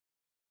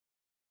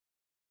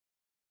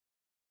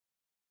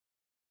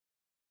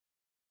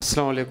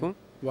Assalamu alaikum.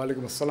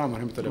 Walaikum assalam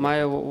warahmatullahi.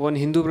 My one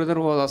Hindu brother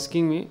was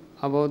asking me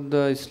about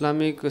the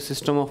Islamic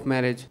system of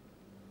marriage,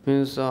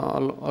 means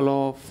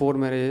allow 4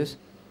 marriages.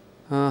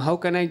 How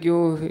can I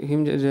give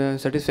him the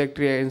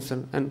satisfactory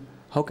answer, and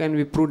how can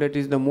we prove that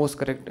is the most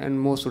correct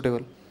and most suitable?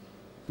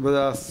 Was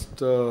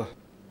asked a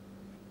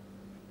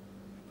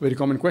very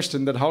common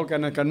question that how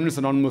can I convince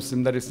a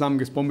non-Muslim that Islam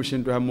gives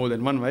permission to have more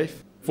than one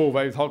wife, 4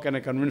 wives? How can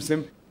I convince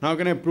him? How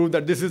can I prove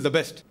that this is the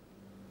best?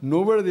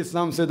 Nowhere does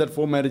Islam say that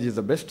 4 marriage is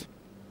the best,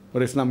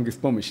 or Islam gives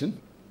permission.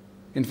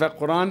 In fact,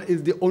 Quran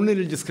is the only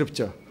religious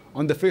scripture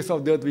on the face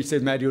of the earth which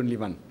says marry only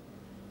one.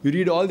 You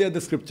read all the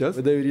other scriptures,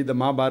 whether you read the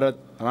Mahabharata,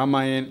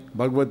 Ramayana,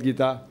 Bhagavad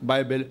Gita,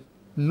 Bible,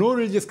 no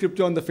religious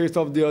scripture on the face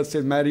of the earth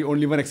says marry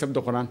only one except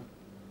the Quran.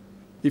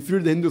 If you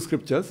read the Hindu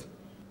scriptures,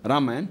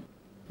 Ramayana,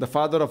 the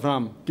father of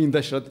Ram, King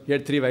Dashrath, he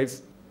had 3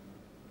 wives.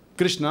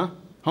 Krishna,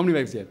 how many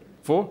wives he had?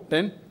 4,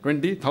 10,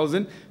 20,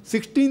 1,000,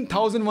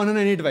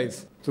 16,108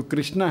 wives. So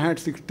Krishna had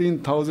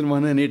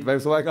 16,108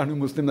 wives, so why can't we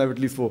Muslims have at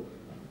least 4?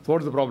 So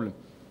what is the problem?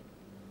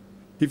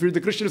 If you read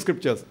the Christian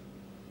scriptures,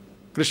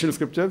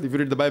 if you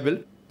read the Bible,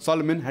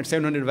 Solomon had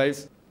 700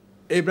 wives.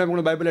 Abraham in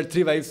the Bible had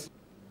 3 wives.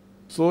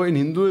 So in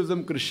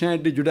Hinduism,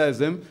 Christianity,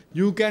 Judaism,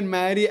 you can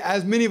marry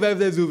as many wives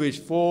as you wish.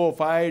 4,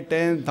 5,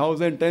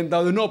 10,000,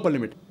 10,000, no upper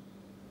limit.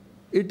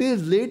 It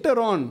is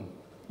later on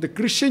the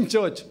Christian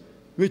church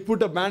which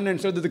put a ban and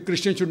said that the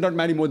Christian should not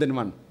marry more than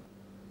one.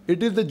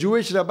 It is the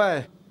Jewish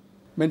rabbi,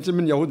 mentioned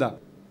in Yehuda.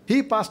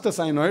 He passed a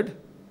synod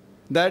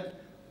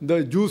that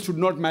the Jews should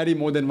not marry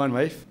more than one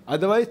wife.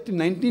 Otherwise, in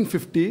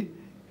 1950,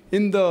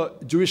 in the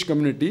Jewish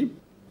community,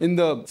 in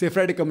the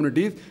Sephardic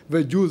communities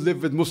where Jews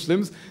live with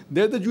Muslims,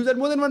 there the Jews had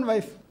more than one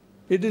wife.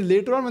 It is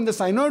later on when the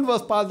synod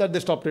was passed that they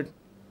stopped it.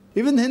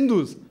 Even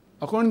Hindus,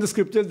 according to the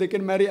scriptures, they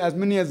can marry as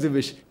many as they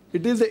wish.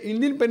 It is the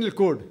Indian Penal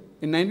Code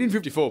in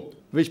 1954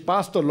 which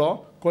passed a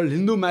law called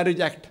Hindu Marriage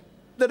Act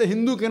that a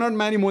Hindu cannot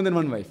marry more than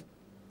one wife.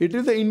 It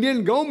is the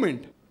Indian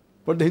government,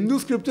 but the Hindu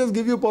scriptures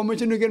give you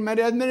permission you can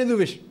marry as many as you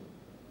wish.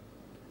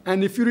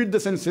 And if you read the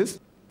census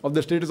of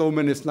the status of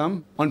women in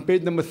Islam, on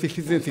page number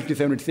 66 and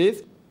 67 it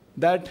says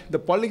that the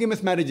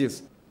polygamous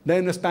marriages done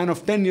in a span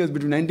of 10 years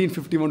between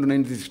 1951 to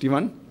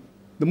 1961,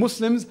 the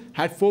Muslims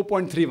had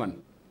 4.31.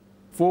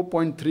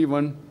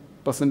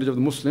 4.31% of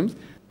the Muslims,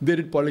 they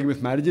did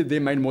polygamous marriages, they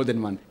married more than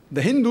one.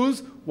 The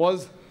Hindus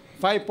was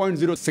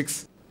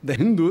 5.06. The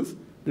Hindus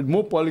did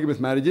more polygamous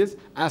marriages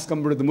as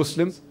compared to the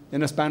Muslims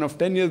in a span of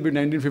 10 years between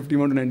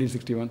 1951 to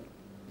 1961.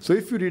 So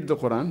if you read the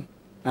Quran,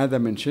 as I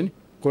mentioned,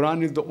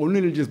 Quran is the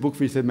only religious book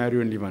which says marry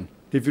only one.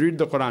 If you read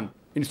the Quran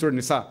in Surah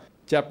Nisa,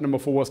 chapter number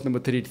 4, verse number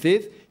 3, it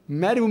says,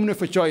 marry women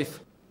of a choice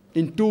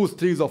in 2s,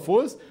 3s or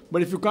 4s,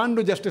 but if you can't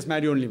do justice,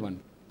 marry only one.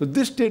 So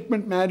this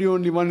statement, marry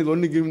only one, is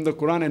only given in the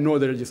Quran and no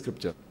other religious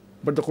scripture.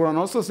 But the Quran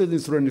also says in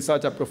Surah Nisa,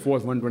 chapter 4,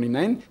 verse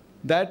 129,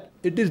 that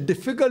it is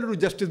difficult to do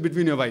justice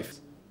between your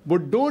wives,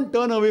 but don't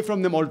turn away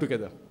from them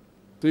altogether.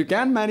 So you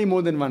can marry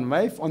more than one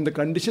wife on the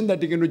condition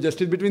that you can do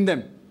justice between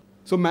them.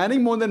 So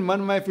marrying more than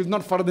one wife is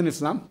not fard in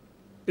Islam.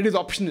 It is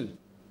optional.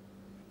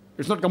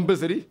 It's not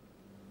compulsory.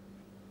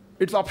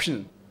 It's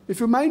optional. If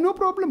you marry, no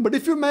problem. But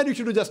if you marry, you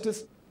should do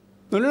justice.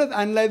 Now let us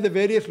analyze the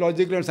various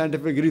logical and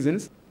scientific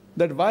reasons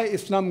that why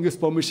Islam gives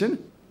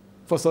permission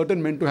for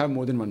certain men to have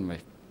more than one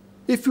wife.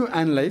 If you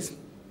analyze,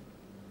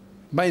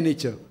 by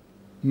nature,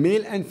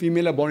 male and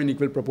female are born in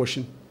equal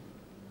proportion.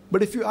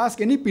 But if you ask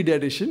any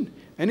pediatrician,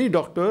 any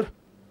doctor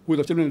who is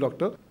a children's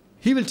doctor,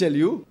 he will tell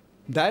you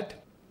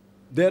that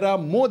there are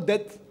more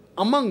deaths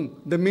among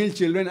the male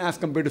children as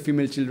compared to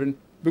female children,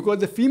 because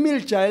the female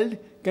child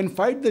can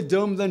fight the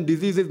germs and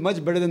diseases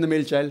much better than the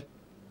male child.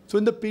 So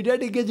in the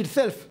pediatric age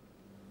itself,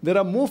 there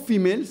are more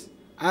females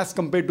as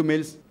compared to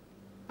males.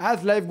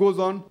 As life goes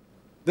on,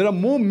 there are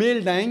more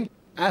male dying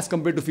as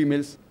compared to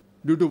females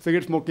due to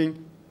cigarette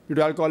smoking, due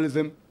to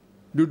alcoholism,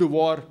 due to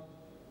war.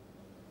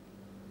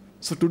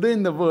 So today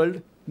in the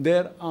world,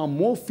 there are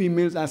more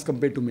females as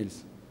compared to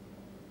males.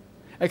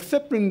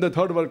 Except in the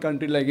third world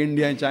country like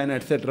India and China,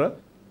 etc.,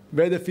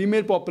 where the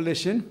female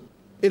population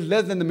is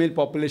less than the male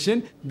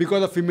population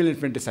because of female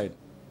infanticide.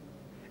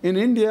 In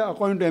India,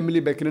 according to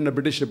Emily Beckinan, a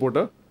British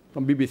reporter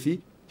from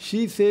BBC,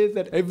 she says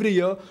that every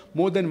year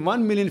more than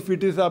 1 million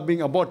fetuses are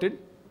being aborted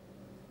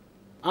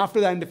after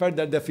they identified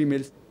that they're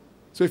females.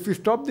 So if you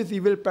stop this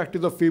evil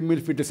practice of female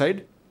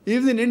feticide,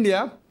 even in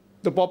India,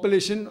 the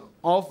population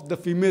of the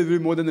females will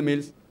be more than the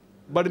males.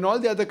 But in all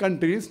the other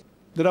countries,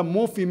 there are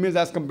more females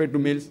as compared to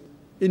males.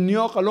 In New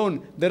York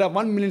alone, there are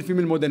 1 million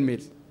females more than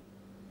males.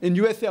 In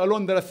USA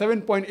alone, there are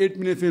 7.8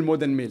 million females more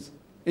than males.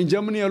 In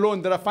Germany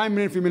alone, there are 5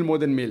 million females more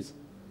than males.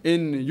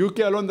 In UK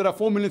alone, there are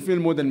 4 million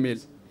females more than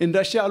males. In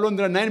Russia alone,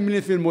 there are 9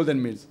 million females more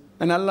than males.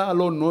 And Allah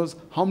alone knows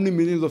how many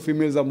millions of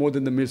females are more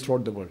than the males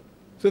throughout the world.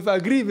 So if I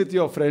agree with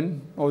your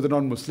friend or the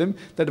non-Muslim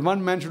that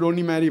one man should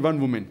only marry one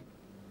woman,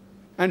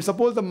 and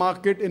suppose the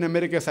market in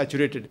America is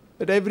saturated,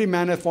 that every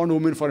man has found a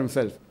woman for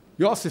himself,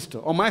 your sister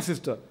or my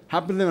sister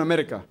happens in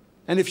America,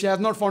 and if she has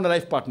not found a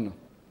life partner,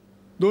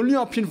 the only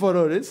option for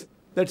her is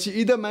that she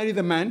either marries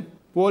a man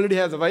who already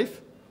has a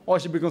wife, or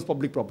she becomes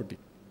public property.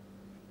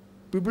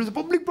 People say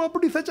public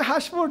property is such a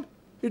harsh word.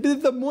 It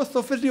is the most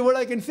sophisticated word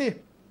I can say.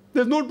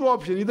 There's no two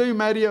options. Either you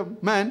marry a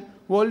man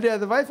who already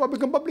has a wife or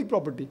become public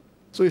property.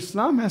 So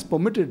Islam has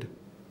permitted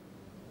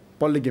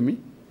polygamy,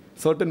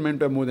 certain men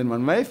to have more than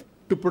one wife,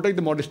 to protect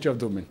the modesty of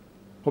the women.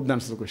 Hope that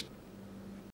answers the question.